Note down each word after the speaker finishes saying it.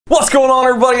What's going on,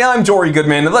 everybody? I'm Jory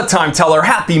Goodman, the Time Teller.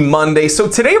 Happy Monday. So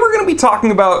today we're going to be talking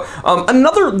about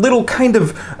another little kind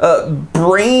of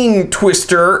brain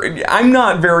twister. I'm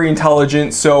not very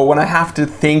intelligent, so when I have to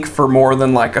think for more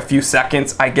than like a few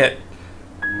seconds, I get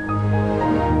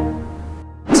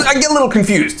a little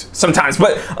confused sometimes,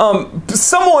 but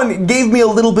someone gave me a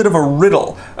little bit of a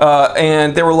riddle,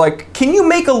 and they were like, can you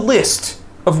make a list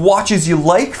of watches you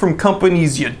like from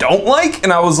companies you don't like?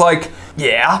 And I was like,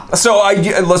 yeah. So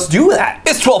let's do that.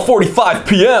 It's 12:45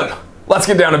 p.m. Let's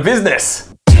get down to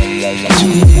business.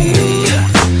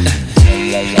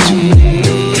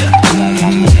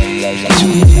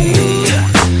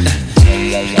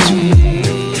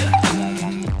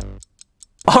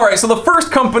 All right, so the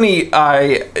first company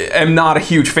I am not a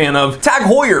huge fan of, TAG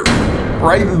Heuer.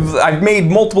 Right? I've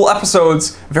made multiple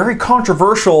episodes, very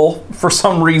controversial for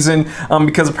some reason,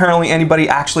 because apparently anybody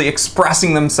actually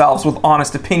expressing themselves with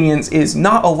honest opinions is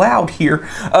not allowed here.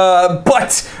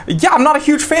 But yeah, I'm not a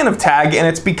huge fan of TAG, and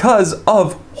it's because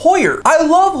of Heuer. I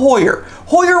love Heuer.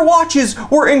 Heuer watches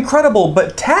were incredible,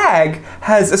 but TAG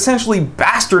has essentially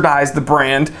bastardized the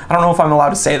brand. I don't know if I'm allowed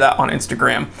to say that on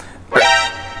Instagram.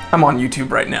 I'm on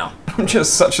YouTube right now. I'm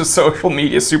just such a social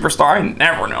media superstar. I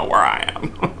never know where I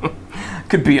am.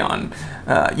 Could be on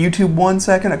YouTube 1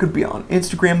 second, I could be on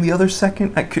Instagram the other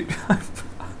second,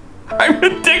 I'm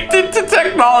addicted to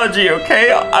technology,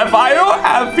 okay? If I don't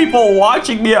have people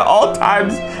watching me at all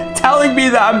times telling me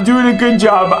that I'm doing a good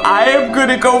job, I am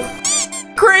gonna go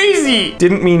crazy.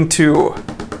 Didn't mean to.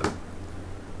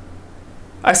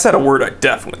 I said a word I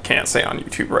definitely can't say on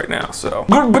YouTube right now, so.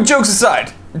 But jokes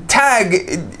aside,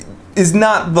 TAG is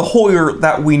not the Heuer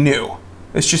that we knew.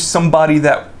 It's just somebody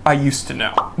that I used to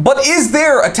know. But is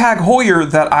there a TAG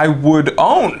Heuer that I would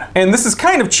own? And this is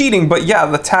kind of cheating, but yeah,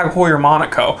 the TAG Heuer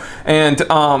Monaco. And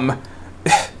I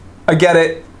get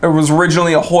it. It was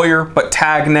originally a Heuer, but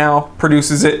TAG now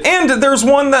produces it. And there's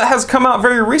one that has come out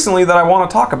very recently that I want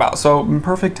to talk about. So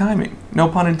perfect timing, no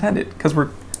pun intended, because we're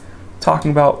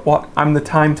talking about what I'm the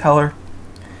Time Teller.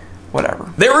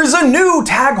 Whatever. There is a new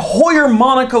TAG Heuer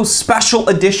Monaco Special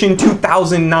Edition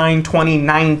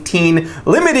 2009-2019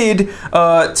 limited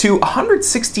to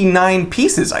 169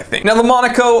 pieces, I think. Now the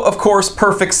Monaco, of course,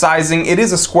 perfect sizing. It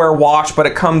is a square watch, but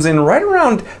it comes in right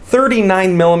around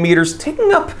 39 millimeters,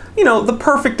 taking up, you know, the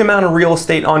perfect amount of real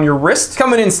estate on your wrist.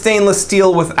 Coming in stainless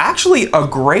steel with actually a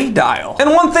gray dial. And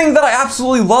one thing that I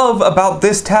absolutely love about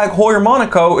this TAG Heuer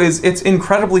Monaco is it's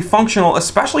incredibly functional,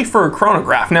 especially for a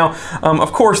chronograph. Now,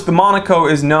 of course, the Monaco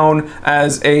is known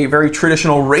as a very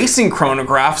traditional racing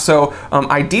chronograph, so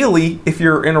ideally, if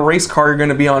you're in a race car, you're going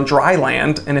to be on dry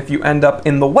land, and if you end up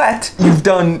in the wet, you've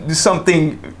done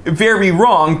something very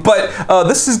wrong. But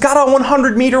this has got a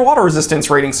 100-meter water resistance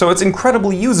rating, so it's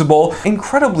incredibly usable,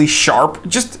 incredibly sharp,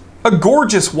 just a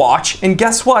gorgeous watch. And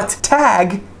guess what?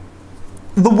 TAG,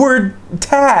 the word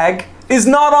TAG, is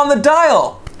not on the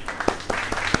dial.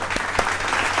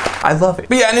 I love it.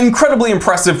 But yeah, an incredibly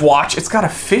impressive watch. It's got a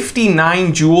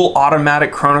 59 joule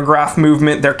automatic chronograph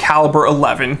movement, their caliber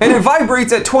 11, and it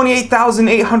vibrates at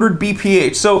 28,800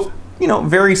 BPH. So, you know,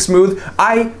 very smooth.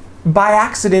 I, by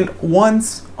accident,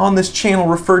 once on this channel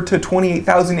referred to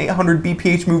 28,800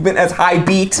 BPH movement as high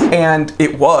beat, and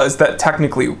it was, that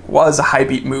technically was a high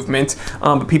beat movement,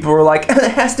 but people were like,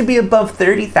 it has to be above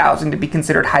 30,000 to be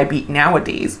considered high beat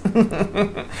nowadays.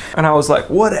 And I was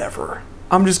like, whatever.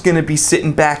 I'm just gonna be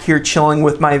sitting back here chilling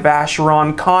with my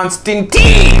Vacheron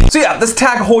Constantine. So yeah, this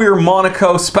TAG Heuer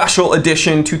Monaco Special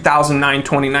Edition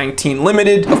 2009-2019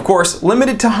 limited. Of course,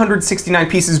 limited to 169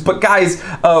 pieces, but guys,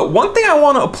 one thing I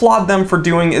wanna applaud them for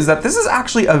doing is that this is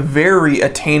actually a very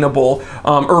attainable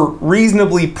or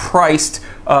reasonably priced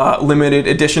limited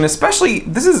edition, especially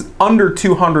this is under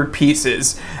 200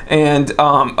 pieces, and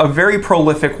a very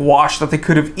prolific watch that they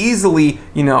could have easily,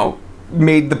 you know,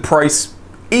 made the price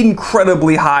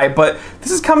incredibly high, but this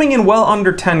is coming in well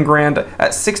under 10 grand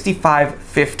at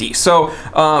 $65.50. So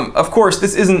of course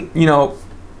this isn't, you know,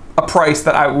 a price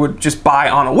that I would just buy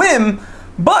on a whim,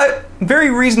 but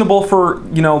very reasonable for,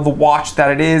 you know, the watch that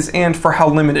it is and for how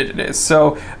limited it is.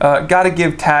 So gotta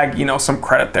give TAG, you know, some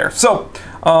credit there. So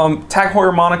TAG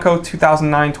Heuer Monaco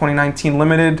 2009-2019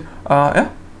 limited, yeah,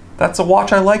 that's a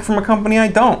watch I like from a company I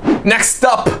don't. Next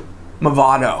up,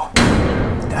 Movado.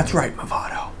 That's right,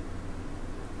 Movado.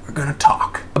 We're gonna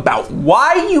talk about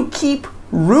why you keep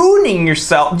ruining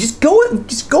yourself. Just go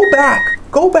back.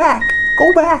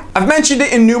 I've mentioned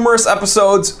it in numerous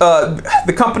episodes.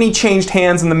 The company changed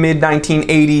hands in the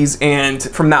mid-1980s, and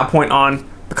from that point on,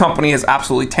 the company has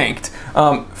absolutely tanked.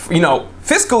 You know,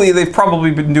 fiscally, they've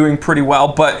probably been doing pretty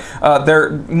well, but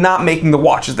they're not making the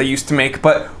watches they used to make.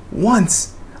 But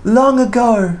once, long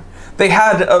ago, they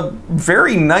had a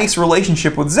very nice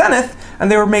relationship with Zenith, and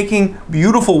they were making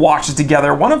beautiful watches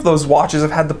together. One of those watches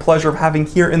I've had the pleasure of having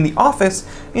here in the office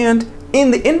and in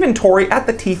the inventory at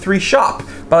the T3 shop.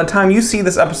 By the time you see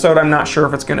this episode, I'm not sure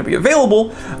if it's going to be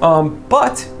available,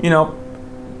 but, you know,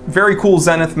 very cool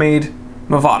Zenith made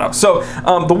Movado. So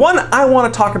the one I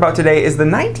want to talk about today is the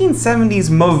 1970s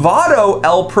Movado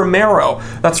El Primero.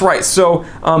 That's right. So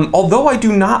although I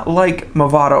do not like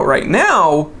Movado right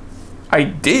now, I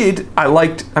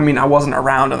wasn't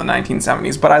around in the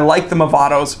 1970s, but I like the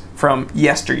Movados from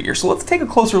yesteryear. So let's take a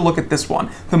closer look at this one,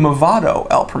 the Movado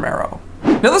El Primero.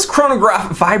 Now this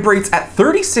chronograph vibrates at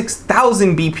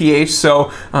 36,000 BPH,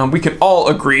 so we can all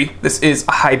agree this is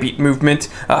a high beat movement.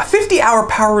 50-hour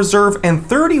power reserve and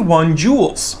 31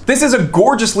 joules. This is a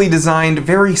gorgeously designed,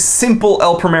 very simple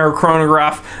El Primero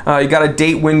chronograph. You got a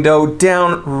date window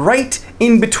down right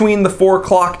in between the 4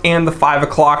 o'clock and the 5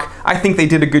 o'clock. I think they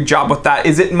did a good job with that.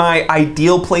 Is it my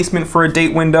ideal placement for a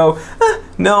date window?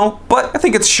 No, but I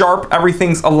think it's sharp.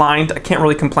 Everything's aligned. I can't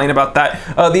really complain about that.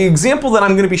 The example that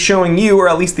I'm going to be showing you, or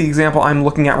at least the example I'm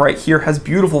looking at right here, has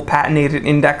beautiful patinated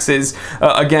indexes.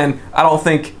 Again, I don't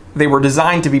think they were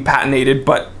designed to be patinated,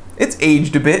 but it's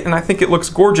aged a bit, and I think it looks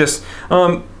gorgeous.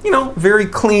 You know, very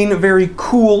clean, very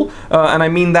cool, and I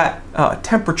mean that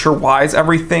temperature-wise.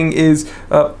 Everything is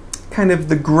kind of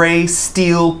the gray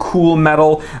steel cool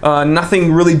metal.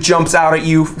 Nothing really jumps out at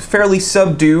you, fairly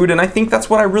subdued, and I think that's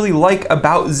what I really like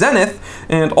about Zenith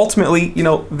and ultimately, you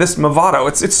know, this Movado.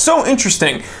 It's so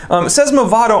interesting. It says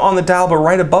Movado on the dial, but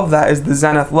right above that is the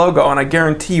Zenith logo, and I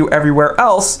guarantee you everywhere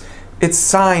else it's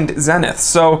signed Zenith.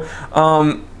 So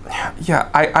yeah,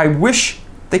 I wish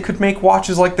they could make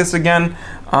watches like this again.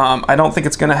 I don't think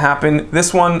it's gonna happen.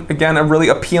 This one, again, a really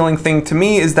appealing thing to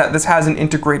me is that this has an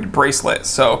integrated bracelet.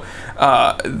 So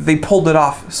they pulled it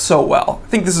off so well. I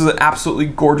think this is an absolutely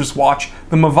gorgeous watch.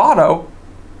 The Movado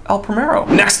El Primero.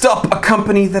 Next up, a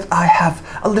company that I have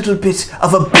a little bit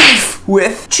of a beef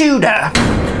with, Tudor.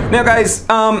 Now guys,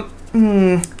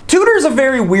 Tudor's a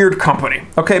very weird company,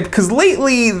 okay? Because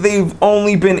lately they've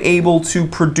only been able to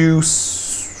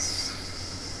produce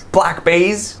Black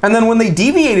Bays, and then when they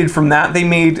deviated from that, they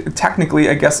made technically,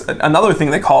 I guess, another thing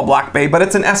they call Black Bay, but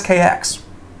it's an SKX.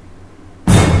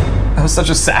 That was such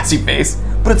a sassy face,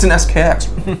 but it's an SKX.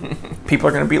 People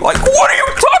are gonna be like, "What are you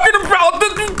talking about?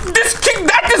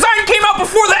 That design came out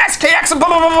before the SKX." Blah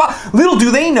blah blah blah. Little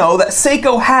do they know that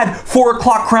Seiko had 4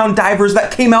 o'clock crown divers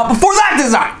that came out before that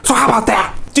design. So how about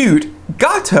that, dude?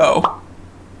 Gato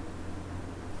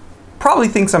probably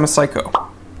thinks I'm a psycho,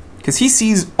 because he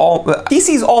sees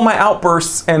all my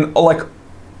outbursts and like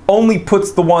only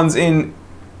puts the ones in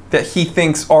that he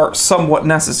thinks are somewhat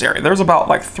necessary. There's about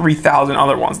like 3,000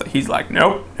 other ones that he's like,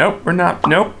 nope, nope, we're not,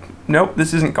 nope, nope,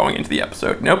 this isn't going into the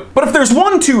episode, nope. But if there's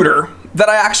one Tudor that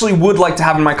I actually would like to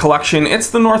have in my collection, it's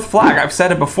the North Flag. I've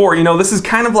said it before, you know, this is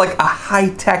kind of like a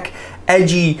high-tech,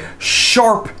 edgy,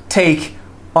 sharp take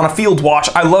on a field watch.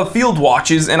 I love field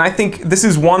watches, and I think this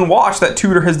is one watch that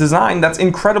Tudor has designed that's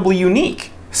incredibly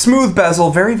unique. Smooth bezel,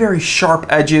 very, very sharp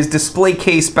edges, display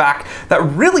case back, that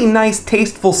really nice,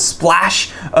 tasteful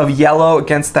splash of yellow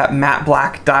against that matte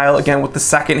black dial, again with the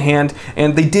second hand,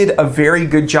 and they did a very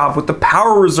good job with the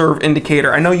power reserve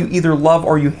indicator. I know you either love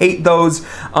or you hate those.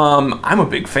 I'm a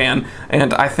big fan,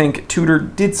 and I think Tudor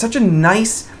did such a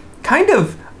nice, kind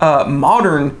of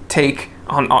modern take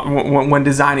on when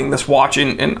designing this watch,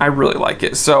 and I really like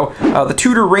it. So the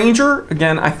Tudor Ranger,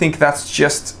 again, I think that's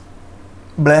just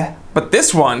bleh. But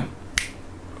this one,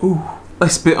 ooh, I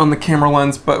spit on the camera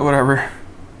lens, but whatever.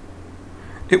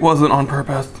 It wasn't on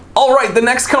purpose. All right, the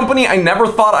next company I never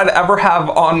thought I'd ever have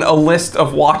on a list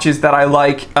of watches that I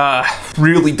like,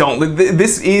 really don't.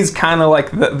 This is kind of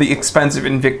like the expensive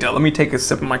Invicta. Let me take a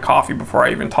sip of my coffee before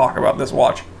I even talk about this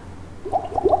watch.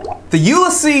 The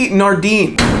Ulysse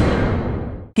Nardin.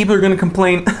 People are gonna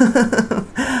complain.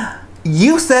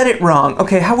 You said it wrong.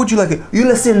 Okay, how would you like it?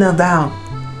 Ulysse Nardin.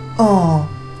 Oh.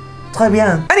 Très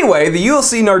bien. Anyway, the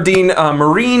Ulysse Nardin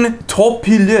Marine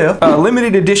Torpilleur,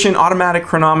 limited edition automatic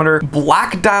chronometer,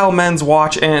 black dial men's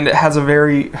watch, and it has a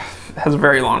very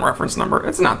long reference number.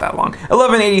 It's not that long.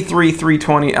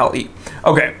 1183-320 LE.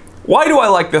 Okay, why do I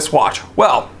like this watch?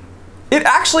 Well, it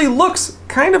actually looks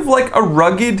kind of like a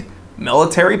rugged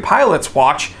military pilot's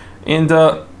watch, and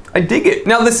I dig it.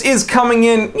 Now this is coming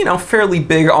in, you know, fairly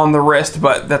big on the wrist,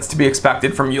 but that's to be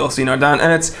expected from Ulysse Nardin,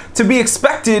 and it's to be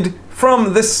expected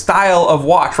from this style of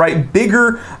watch, right?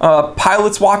 Bigger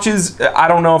pilot's watches, I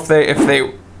don't know if they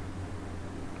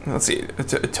let's see,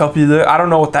 I don't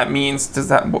know what that means.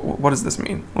 What does this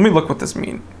mean? Let me look what this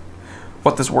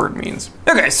word means.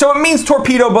 Okay, so it means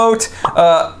torpedo boat.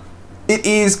 it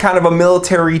is kind of a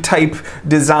military type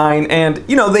design, and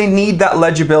you know, they need that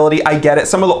legibility. I get it.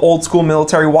 Some of the old school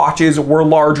military watches were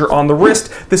larger on the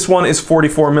wrist. This one is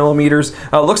 44 millimeters.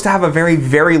 Looks to have a very,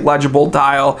 very legible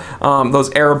dial. Those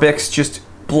Arabics just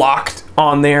blocked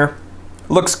on there.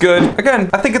 Looks good. Again,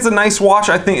 I think it's a nice watch.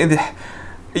 I think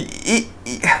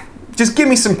just give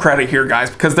me some credit here, guys,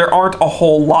 because there aren't a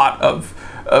whole lot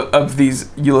of these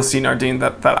Ulysse Nardin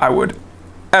that I would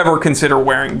ever consider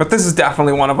wearing, but this is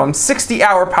definitely one of them.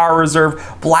 60-hour power reserve,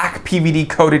 black PVD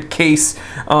coated case.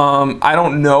 I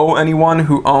don't know anyone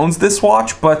who owns this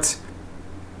watch, but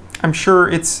I'm sure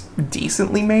it's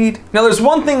decently made. Now, there's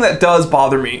one thing that does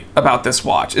bother me about this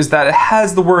watch, is that it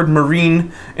has the word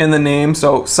marine in the name,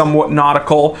 so somewhat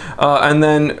nautical, and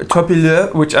then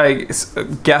torpille, which I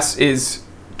guess is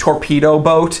torpedo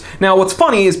boat. Now, what's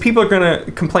funny is people are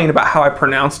gonna complain about how I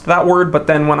pronounced that word, but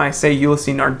then when I say Ulysse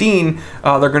Nardin,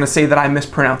 they're gonna say that I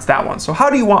mispronounced that one. So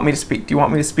how do you want me to speak? Do you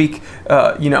want me to speak,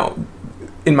 you know,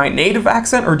 in my native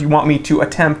accent, or do you want me to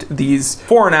attempt these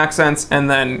foreign accents and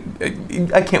then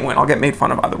I can't win. I'll get made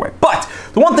fun of either way. But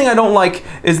the one thing I don't like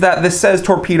is that this says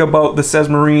torpedo boat, this says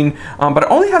marine, but it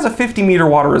only has a 50-meter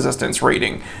water resistance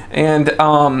rating. And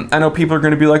I know people are going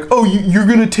to be like, oh, you're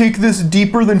going to take this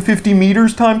deeper than 50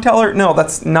 meters, time teller? No,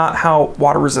 that's not how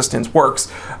water resistance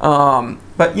works.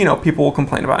 But you know, people will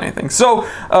complain about anything. So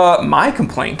my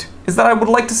complaint is that I would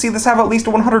like to see this have at least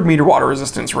a 100-meter water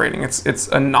resistance rating. It's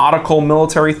a nautical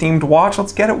military themed watch.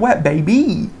 Let's get it wet,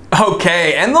 baby.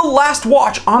 Okay, and the last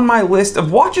watch on my list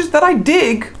of watches that I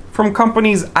dig from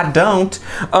companies I don't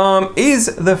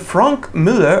is the Frank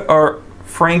Muller, or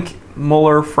Frank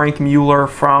Muller,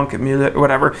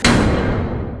 whatever.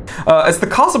 It's the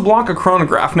Casablanca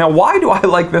chronograph. Now, why do I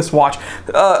like this watch?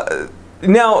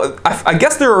 Now, I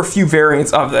guess there are a few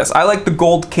variants of this. I like the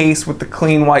gold case with the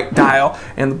clean white dial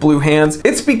and the blue hands.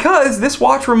 It's because this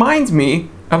watch reminds me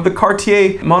of the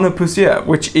Cartier Monopusher,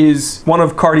 which is one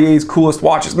of Cartier's coolest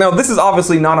watches. Now, this is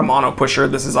obviously not a mono pusher.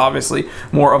 This is obviously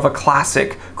more of a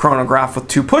classic chronograph with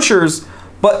two pushers,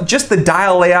 but just the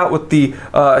dial layout with the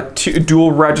two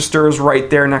dual registers right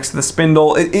there next to the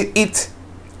spindle, it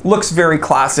looks very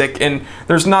classic, and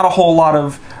there's not a whole lot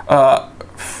of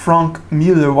Frank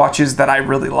Muller watches that I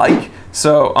really like.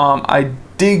 So I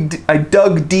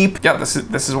dug deep. Yeah, this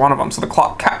is one of them. So the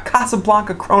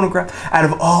Casablanca chronograph, out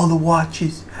of all the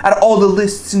watches, out of all the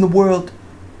lists in the world,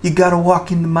 you gotta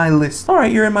walk into my list. All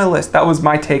right, you're in my list. That was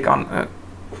my take on it.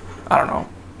 I don't know.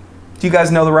 Do you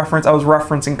guys know the reference? I was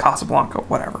referencing Casablanca,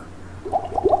 whatever.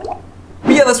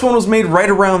 But yeah, this one was made right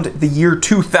around the year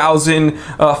 2000,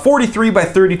 43 by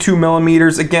 32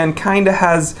 millimeters. Again, kind of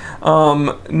has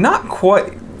not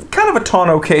quite, kind of a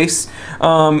tonneau case.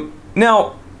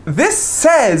 Now, this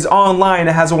says online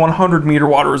it has a 100-meter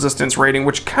water resistance rating,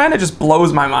 which kind of just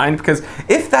blows my mind, because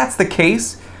if that's the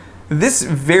case, this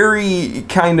very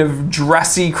kind of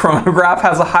dressy chronograph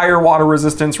has a higher water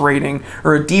resistance rating,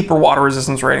 or a deeper water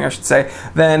resistance rating, I should say,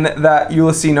 than that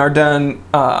Ulysse Nardin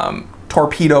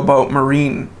torpedo boat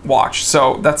marine watch.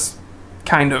 So that's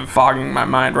kind of fogging my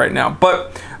mind right now.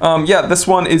 But yeah, this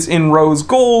one is in rose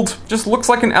gold. Just looks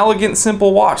like an elegant,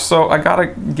 simple watch. So I gotta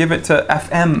give it to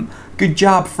FM. Good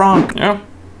job, Frank. Yeah,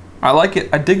 I like it.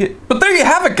 I dig it. But there you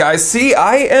have it, guys. See,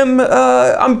 I'm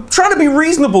trying to be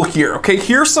reasonable here. Okay,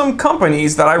 here's some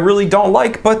companies that I really don't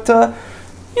like, but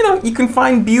you know, you can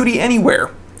find beauty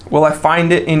anywhere. Will I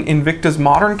find it in Invicta's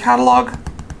modern catalog?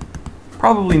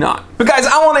 Probably not. But guys,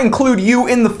 I want to include you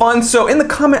in the fun, so in the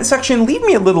comment section, leave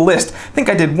me a little list. I think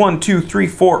I did 1, 2, 3,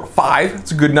 4, 5.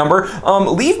 That's a good number.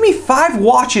 Leave me 5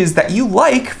 watches that you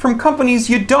like from companies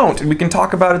you don't, and we can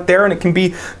talk about it there, and it can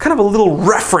be kind of a little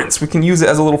reference. We can use it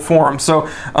as a little forum. So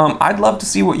I'd love to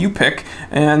see what you pick,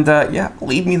 and yeah,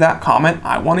 leave me that comment.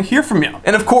 I want to hear from you.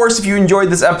 And of course, if you enjoyed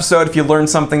this episode, if you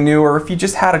learned something new, or if you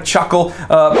just had a chuckle,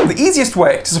 the easiest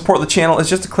way to support the channel is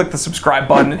just to click the subscribe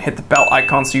button and hit the bell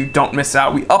icon so you don't miss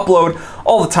out. We upload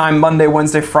all the time, Monday,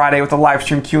 Wednesday, Friday, with a live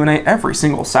stream Q&A every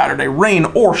single Saturday, rain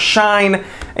or shine.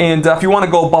 And if you want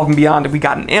to go above and beyond, we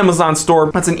got an Amazon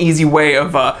store. That's an easy way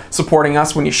of supporting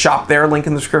us when you shop there. Link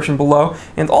in the description below.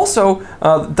 And also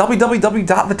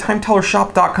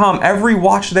www.thetimetellershop.com. Every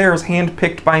watch there is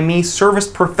handpicked by me,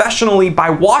 serviced professionally by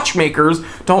watchmakers.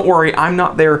 Don't worry, I'm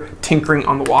not there tinkering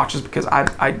on the watches, because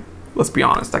let's be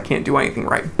honest, I can't do anything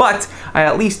right. But I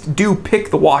at least do pick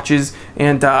the watches,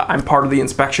 and I'm part of the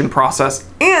inspection process.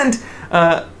 And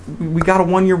we got a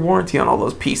 1-year warranty on all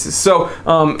those pieces. So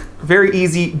very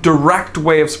easy, direct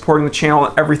way of supporting the channel,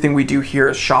 and everything we do here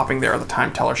is shopping there at the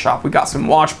Time Teller shop. We got some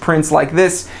watch prints like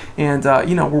this, and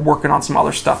you know, we're working on some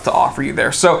other stuff to offer you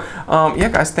there. So yeah,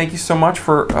 guys, thank you so much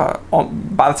for,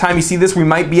 by the time you see this, we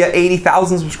might be at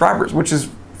 80,000 subscribers, which is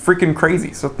freaking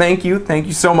crazy. So thank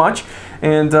you so much.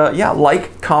 And yeah,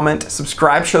 like, comment,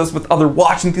 subscribe, share this with other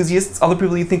watch enthusiasts, other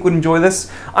people you think would enjoy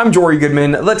this. I'm Jory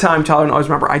Goodman, the Time Teller, and always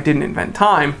remember, I didn't invent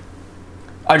time,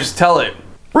 I just tell it.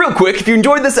 Real quick, if you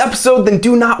enjoyed this episode, then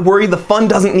do not worry, the fun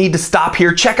doesn't need to stop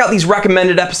here. Check out these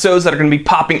recommended episodes that are going to be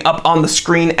popping up on the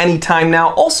screen anytime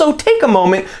now. Also, take a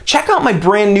moment, check out my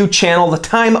brand new channel, the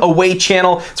Time Away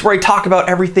channel. It's where I talk about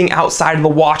everything outside of the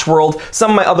watch world,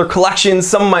 some of my other collections,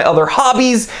 some of my other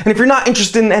hobbies. And if you're not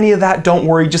interested in any of that, don't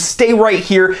worry, just stay right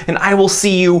here and I will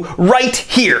see you right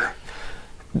here.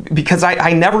 Because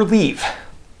I never leave.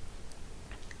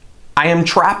 I am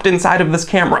trapped inside of this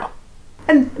camera.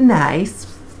 A nice